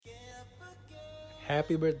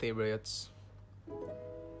Happy birthday, bro yots.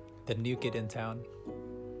 The new kid in town.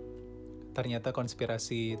 Ternyata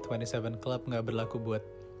konspirasi 27 Club gak berlaku buat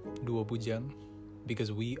duo bujang, because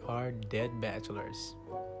we are dead bachelors.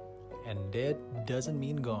 And dead doesn't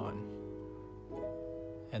mean gone.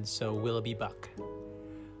 And so we'll be back.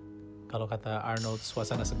 Kalau kata Arnold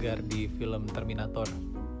suasana segar di film Terminator.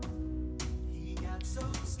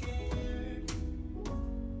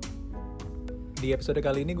 Di episode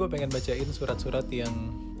kali ini gue pengen bacain surat-surat yang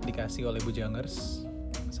dikasih oleh budjangers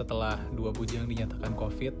setelah 2 bujang dinyatakan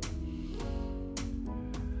COVID.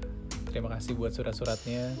 Terima kasih buat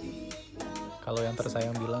surat-suratnya. Kalau yang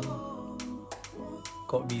tersayang bilang,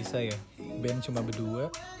 kok bisa ya band cuma berdua,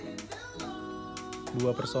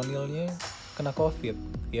 2 personilnya kena COVID.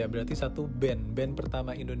 Ya berarti satu band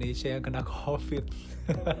pertama Indonesia yang kena COVID.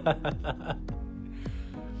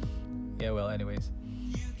 Ya well anyways,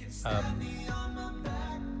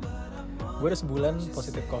 gue udah sebulan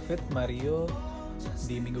positif COVID. Mario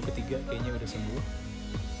di minggu ketiga kayaknya udah sembuh.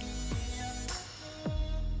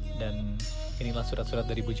 Dan inilah surat-surat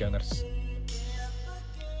dari budjangers.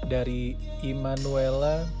 Dari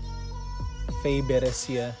Immanuela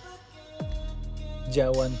Feiberesia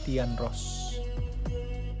Jawantian Ros.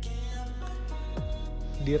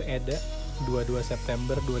 Dear Eda, 22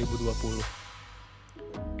 September 2020.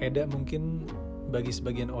 Eda, mungkin bagi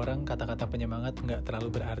sebagian orang kata-kata penyemangat nggak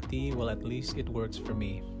terlalu berarti, well at least it works for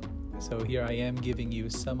me. So here I am giving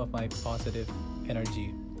you some of my positive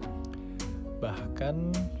energy.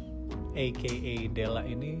 Bahkan aka Della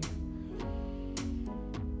ini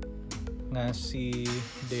ngasih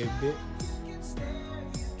DB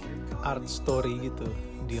art story gitu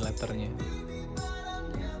di letternya.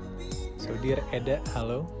 So dear Eda,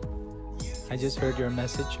 hello. I just heard your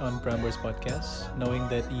message on Prambors podcast. Knowing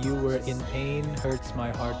that you were in pain hurts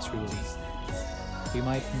my heart truly. We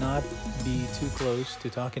might not be too close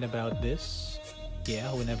to talking about this.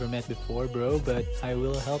 Yeah, we never met before, bro, but I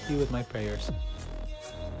will help you with my prayers.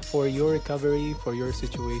 For your recovery, for your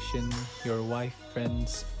situation, your wife,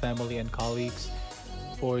 friends, family, and colleagues,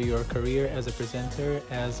 for your career as a presenter,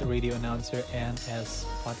 as a radio announcer, and as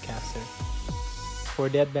podcaster.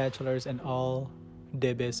 For dead bachelors and all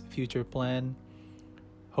DB's future plan,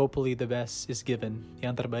 hopefully the best is given,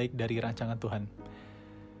 yang terbaik dari rancangan Tuhan.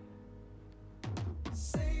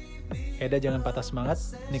 Eda, jangan patah semangat,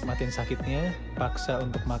 nikmatin sakitnya, paksa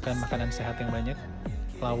untuk makan makanan sehat yang banyak,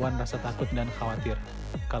 lawan rasa takut dan khawatir.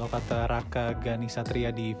 Kalau kata Raka Gani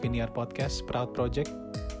Satria di Viniar Podcast, Proud Project,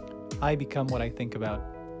 I become what I think about.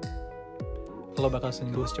 Lo bakal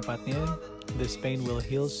sembuh secepatnya. This pain will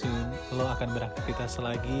heal soon. Lo akan beraktivitas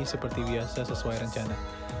lagi seperti biasa sesuai rencana.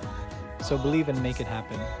 So believe and make it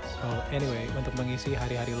happen. Oh, anyway, untuk mengisi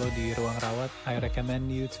hari-hari lo di ruang rawat, I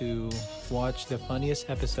recommend you to watch the funniest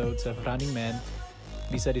episodes of Running Man.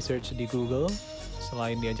 Bisa di-search di Google.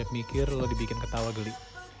 Selain diajak mikir, lo dibikin ketawa geli.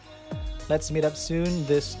 Let's meet up soon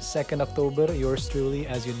this 2nd October. Yours truly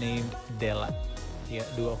as you named Della. Ya,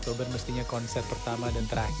 2 Oktober mestinya konser pertama dan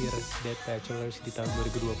terakhir Dead Bachelors di tahun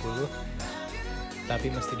 2020. Tapi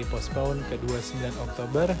mesti dipospone ke 29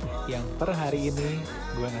 Oktober, yang per hari ini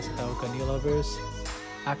gue ngasih tahu ke New Lovers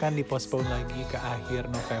akan dipospone lagi ke akhir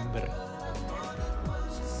November.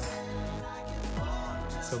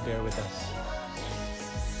 So bear with us.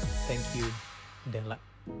 Thank you, Della.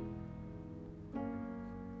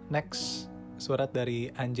 Next, surat dari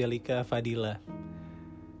Angelica Fadila.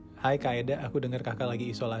 Hai Kak Eda, aku dengar kakak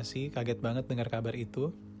lagi isolasi, kaget banget dengar kabar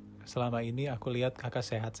itu. Selama ini aku lihat kakak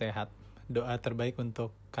sehat-sehat. Doa terbaik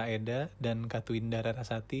untuk Kak Eda dan Kak Twinda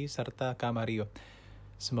Rarasati serta Kak Mario.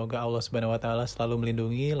 Semoga Allah Subhanahu wa Ta'ala selalu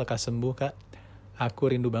melindungi, lekas sembuh Kak.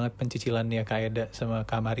 Aku rindu banget pencicilannya Kak Eda sama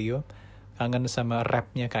Kak Mario. Kangen sama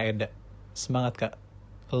rapnya Kak Eda. Semangat Kak.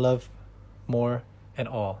 Love, more, and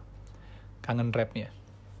all. Kangen rapnya.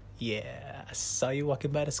 Yeah, I saw you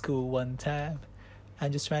walking by the school one time. I'm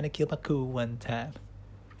just trying to keep my cool one time.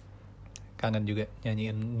 Kangen juga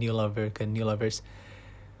nyanyiin New Lover ke New Lovers.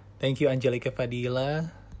 Thank you Angelica Fadila.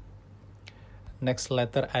 Next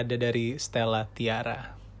letter ada dari Stella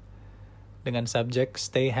Tiara. Dengan subjek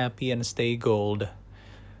Stay Happy and Stay Gold.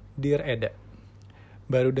 Dear Eda,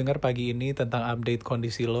 baru dengar pagi ini tentang update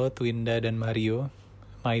kondisi lo, Twinda, dan Mario.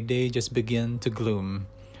 My day just began to gloom.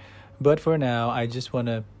 But for now, I just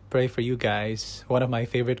wanna pray for you guys. One of my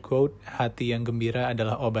favorite quote, hati yang gembira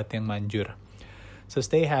adalah obat yang manjur. So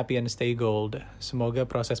stay happy and stay gold. Semoga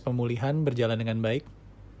proses pemulihan berjalan dengan baik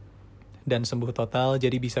dan sembuh total,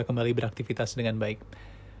 jadi bisa kembali beraktivitas dengan baik.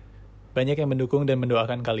 Banyak yang mendukung dan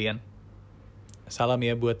mendoakan kalian. Salam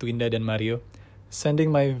ya buat Twinda dan Mario.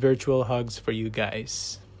 Sending my virtual hugs for you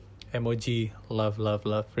guys. Emoji love love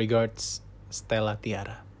love. Regards Stella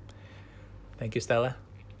Tiara. Thank you Stella,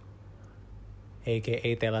 aka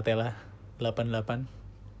Tela 88.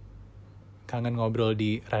 Kangen ngobrol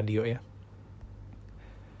di radio ya.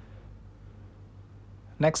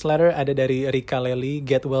 Next letter ada dari Rika Leli.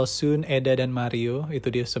 Get well soon Eda dan Mario.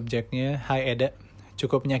 Itu dia subjeknya. Hai Eda,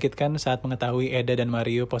 cukup menyakitkan saat mengetahui Eda dan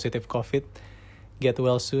Mario positif COVID. Get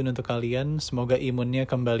well soon untuk kalian, semoga imunnya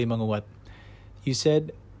kembali menguat. You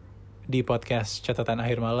said di podcast Catatan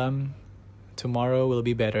Akhir Malam, tomorrow will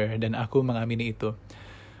be better, dan aku mengamini itu.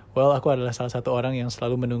 Well, aku adalah salah satu orang yang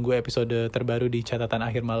selalu menunggu episode terbaru di Catatan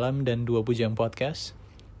Akhir Malam dan 2 Bujang Podcast.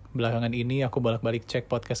 Belakangan ini aku bolak-balik cek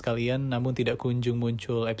podcast kalian, namun tidak kunjung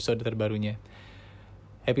muncul episode terbarunya.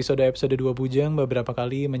 Episode-episode 2 Bujang beberapa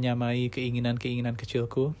kali menyamai keinginan-keinginan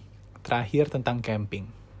kecilku, terakhir tentang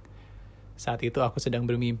camping. Saat itu aku sedang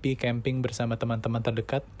bermimpi camping bersama teman-teman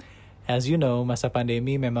terdekat. As you know, masa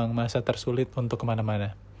pandemi memang masa tersulit untuk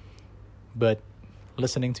kemana-mana. But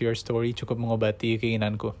listening to your story cukup mengobati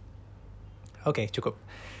keinginanku. Oke, cukup.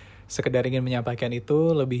 Sekedar ingin menyampaikan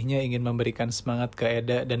itu, lebihnya ingin memberikan semangat ke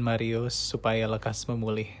Eda dan Mario supaya lekas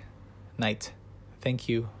memulih. Night. Thank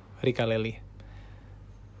you, Rika Leli.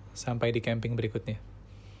 Sampai di camping berikutnya.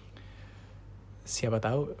 Siapa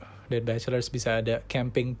tahu Dead Bachelors bisa ada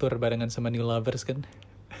camping tour barengan sama New Lovers kan.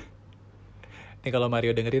 Ini kalau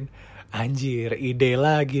Mario dengerin, anjir, ide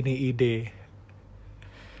lagi nih, ide.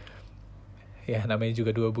 Ya, namanya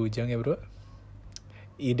juga 2 bujang ya bro.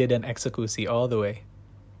 Ide dan eksekusi all the way.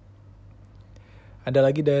 Ada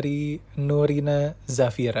lagi dari Nurina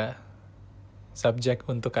Zafira. Subjek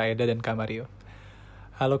untuk Kak Eda dan Kak Mario.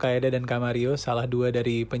 Halo Kak Eda dan Kak Mario, salah 2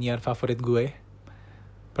 dari penyiar favorit gue.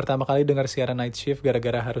 Pertama kali dengar siaran night shift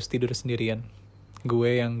gara-gara harus tidur sendirian.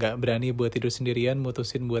 Gue yang gak berani buat tidur sendirian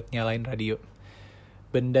mutusin buat nyalain radio.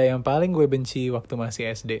 Benda yang paling gue benci waktu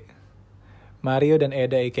masih SD. Mario dan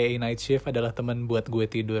Eda aka Night Shift adalah teman buat gue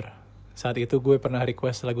tidur. Saat itu gue pernah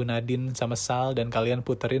request lagu Nadine sama Sal dan kalian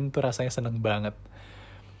puterin tuh rasanya seneng banget.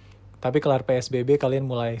 Tapi kelar PSBB kalian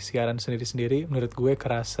mulai siaran sendiri-sendiri, menurut gue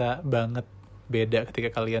kerasa banget beda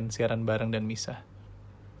ketika kalian siaran bareng dan misah.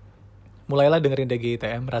 Mulailah dengerin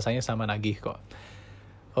DGITM, rasanya sama nagih kok.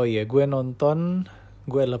 Oh iya, gue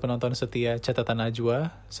adalah penonton setia Catatan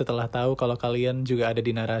Najwa. Setelah tahu kalau kalian juga ada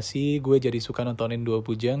di narasi, gue jadi suka nontonin 2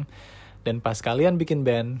 Bujang. Dan pas kalian bikin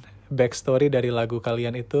band, backstory dari lagu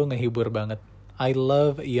kalian itu ngehibur banget. I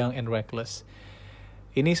love Young and Reckless.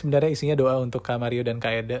 Ini sebenarnya isinya doa untuk Kak Mario dan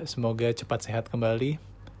Kak Eda. Semoga cepat sehat kembali,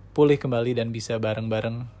 pulih kembali dan bisa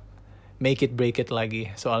bareng-bareng make it break it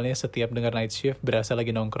lagi. Soalnya setiap dengar night shift berasa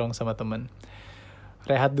lagi nongkrong sama temen.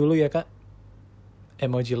 Rehat dulu ya kak.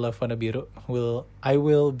 Emoji love warna biru. I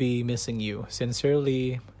will be missing you.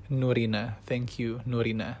 Sincerely, Nurina. Thank you,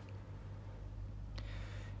 Nurina.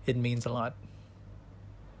 It means a lot.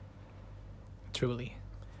 Truly.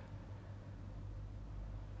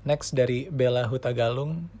 Next dari Bella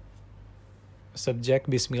Hutagalung. Subjek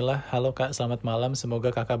Bismillah. Halo kak, selamat malam. Semoga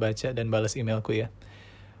kakak baca dan balas emailku ya.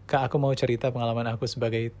 Kak, aku mau cerita pengalaman aku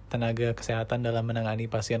sebagai tenaga kesehatan dalam menangani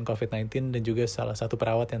pasien COVID-19 dan juga salah satu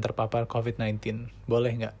perawat yang terpapar COVID-19.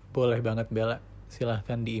 Boleh nggak? Boleh banget, Bella.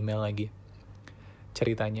 Silahkan di email lagi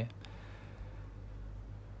ceritanya.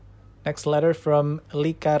 Next letter from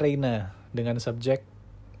Lika Reina dengan subjek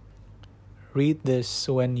Read this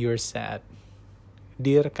when you're sad.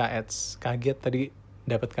 Dear Kak, kaget tadi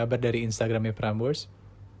dapat kabar dari Instagramnya Prambors.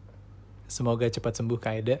 Semoga cepat sembuh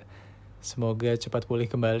Kak Eda. Semoga cepat pulih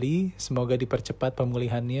kembali, semoga dipercepat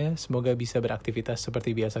pemulihannya, semoga bisa beraktivitas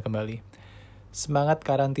seperti biasa kembali. Semangat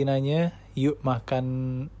karantinanya, yuk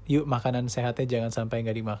makanan sehatnya jangan sampai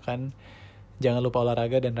nggak dimakan. Jangan lupa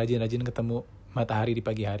olahraga dan rajin-rajin ketemu matahari di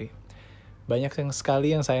pagi hari. Banyak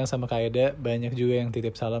sekali yang sayang sama Kak Eda, banyak juga yang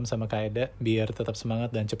titip salam sama Kak Eda, biar tetap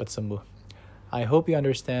semangat dan cepat sembuh. I hope you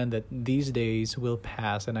understand that these days will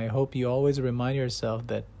pass, and I hope you always remind yourself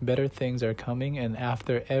that better things are coming, and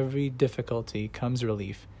after every difficulty comes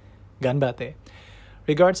relief. Ganbate.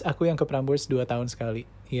 Regards, aku yang ke Prambors 2 tahun sekali.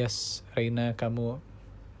 Yes, Reina, kamu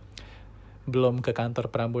belum ke kantor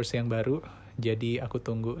Prambors yang baru, jadi aku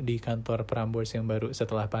tunggu di kantor Prambors yang baru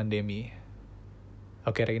setelah pandemi.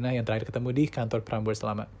 Oke, Reina, yang terakhir ketemu di kantor Prambors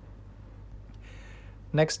lama.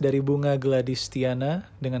 Next dari Bunga Gladys Tiana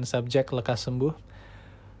dengan subjek lekas sembuh.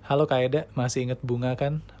 Halo Kak Eda, masih inget Bunga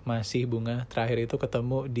kan? Masih Bunga, terakhir itu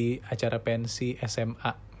ketemu di acara pensi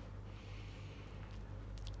SMA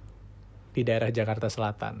di daerah Jakarta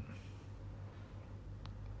Selatan.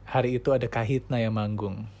 Hari itu ada Kahitna yang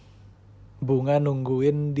manggung. Bunga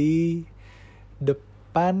nungguin di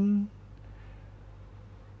depan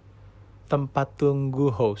tempat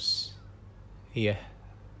tunggu host. Iya.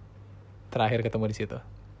 Terakhir ketemu di situ.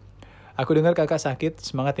 Aku dengar kakak sakit,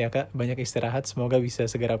 semangat ya kak, banyak istirahat, semoga bisa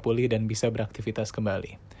segera pulih dan bisa beraktivitas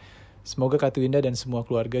kembali. Semoga Kak Twinda dan semua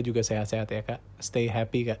keluarga juga sehat-sehat ya kak. Stay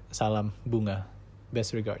happy kak, salam Bunga.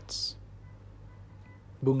 Best regards.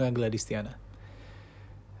 Bunga Gladistiana.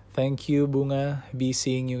 Thank you Bunga, be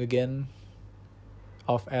seeing you again,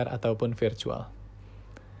 off air ataupun virtual.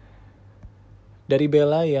 Dari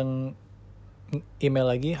Bella yang email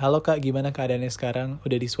lagi, halo kak, gimana keadaannya sekarang?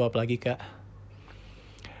 Udah di swab lagi kak?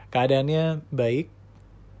 Keadaannya baik.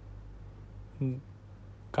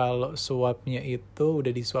 Kalau swabnya itu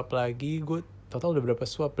udah di swab lagi, gue total udah berapa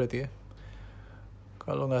swab berarti ya?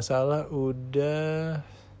 Kalau nggak salah udah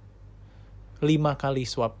 5 kali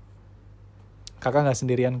swab. Kakak nggak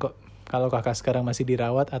sendirian kok. Kalau kakak sekarang masih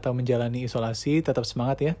dirawat atau menjalani isolasi, tetap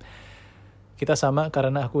semangat ya. Kita sama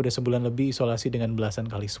karena aku udah sebulan lebih isolasi dengan belasan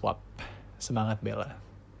kali swab. Semangat Bella.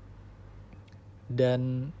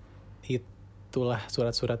 Dan itulah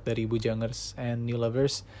surat-surat dari budjangers and new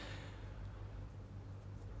lovers.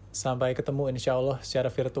 Sampai ketemu insya Allah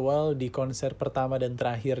secara virtual di konser pertama dan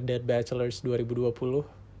terakhir Dead Bachelors 2020.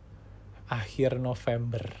 Akhir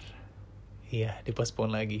November. Iya,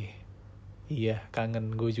 dipospon lagi. Iya,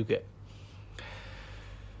 kangen gue juga.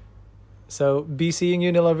 So, be seeing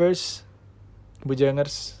you new lovers,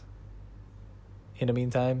 budjangers. In the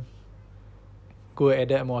meantime, gue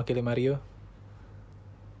Eda mewakili Mario.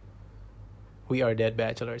 We are Dead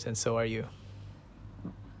Bachelors and so are you.